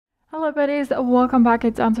Hello buddies, welcome back.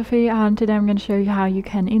 It's Anne-Sophie and today I'm going to show you how you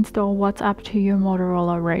can install WhatsApp to your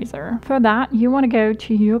Motorola Razr. For that, you want to go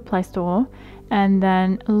to your Play Store and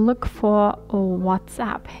then look for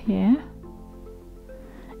WhatsApp here.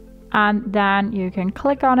 And then you can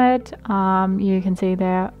click on it. You can see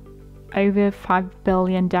there are over 5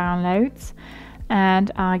 billion downloads.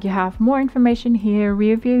 And you have more information here,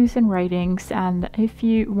 reviews and ratings. And if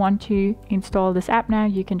you want to install this app now,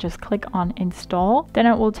 you can just click on install. Then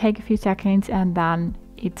it will take a few seconds and then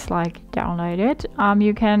it's like downloaded.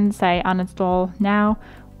 You can say uninstall now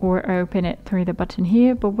or open it through the button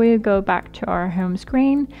here, but we'll go back to our home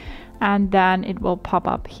screen and then it will pop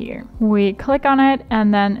up here. We click on it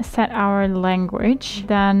and then set our language.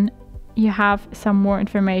 Then you have some more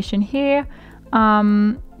information here.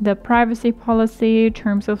 The privacy policy,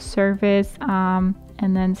 terms of service, and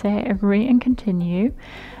then say agree and continue.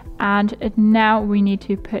 And now we need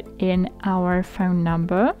to put in our phone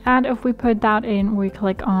number. And if we put that in, we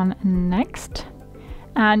click on next.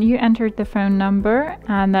 And you entered the phone number.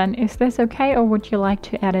 And then is this okay, or would you like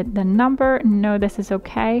to edit the number? No, this is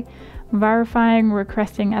okay. Verifying,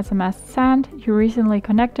 requesting SMS sent. You recently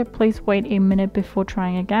connected. Please wait a minute before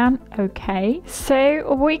trying again. Okay.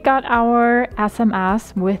 So we got our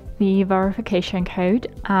SMS with the verification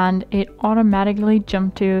code and it automatically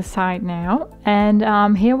jumped to the side now.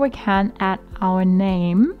 And here we can add our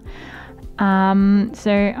name. So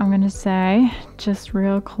I'm gonna say just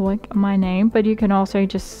real quick my name, but you can also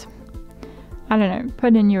just, I don't know,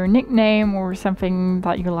 put in your nickname or something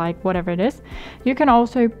that you like, whatever it is. You can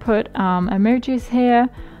also put emojis here,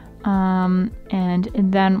 and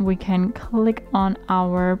then we can click on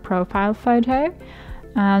our profile photo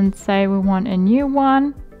and say we want a new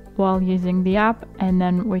one while using the app, and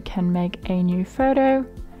then we can make a new photo.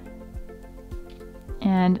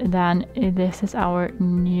 And then this is our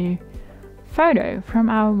new photo from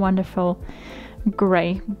our wonderful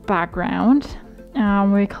gray background.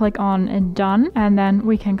 We click on done and then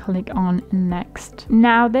we can click on next.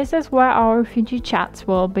 Now this is where our future chats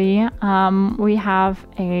will be. We have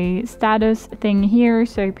a status thing here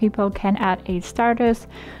so people can add a status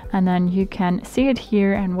and then you can see it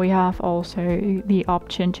here, and we have also the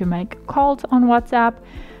option to make calls on WhatsApp,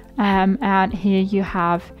 and here you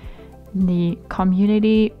have the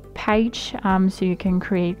community page, so you can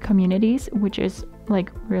create communities, which is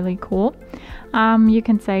like really cool. You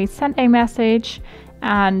can say send a message,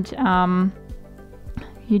 and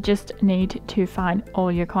you just need to find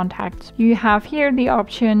all your contacts. You have here the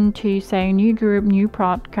option to say new group, new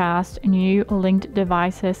podcast, new linked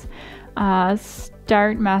devices,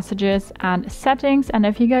 start messages and settings. And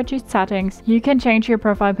if you go to settings, you can change your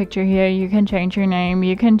profile picture here, you can change your name,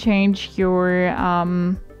 you can change your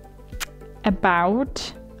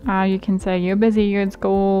about. You can say you're busy, you're at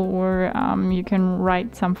school, or you can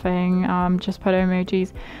write something, just put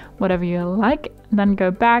emojis, whatever you like, then go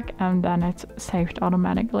back and then it's saved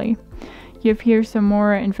automatically. You have here some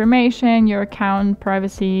more information, your account,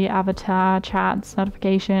 privacy, avatar, chats,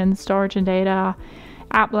 notifications, storage and data,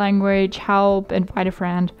 app language, help, invite a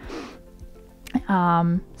friend.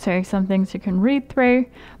 So some things you can read through,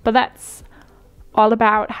 but that's all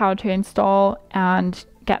about how to install and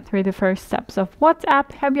get through the first steps of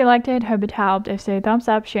WhatsApp. Hope you liked it, hope it helped. If so, thumbs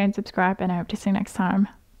up, share and subscribe, and I hope to see you next time.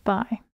 Bye.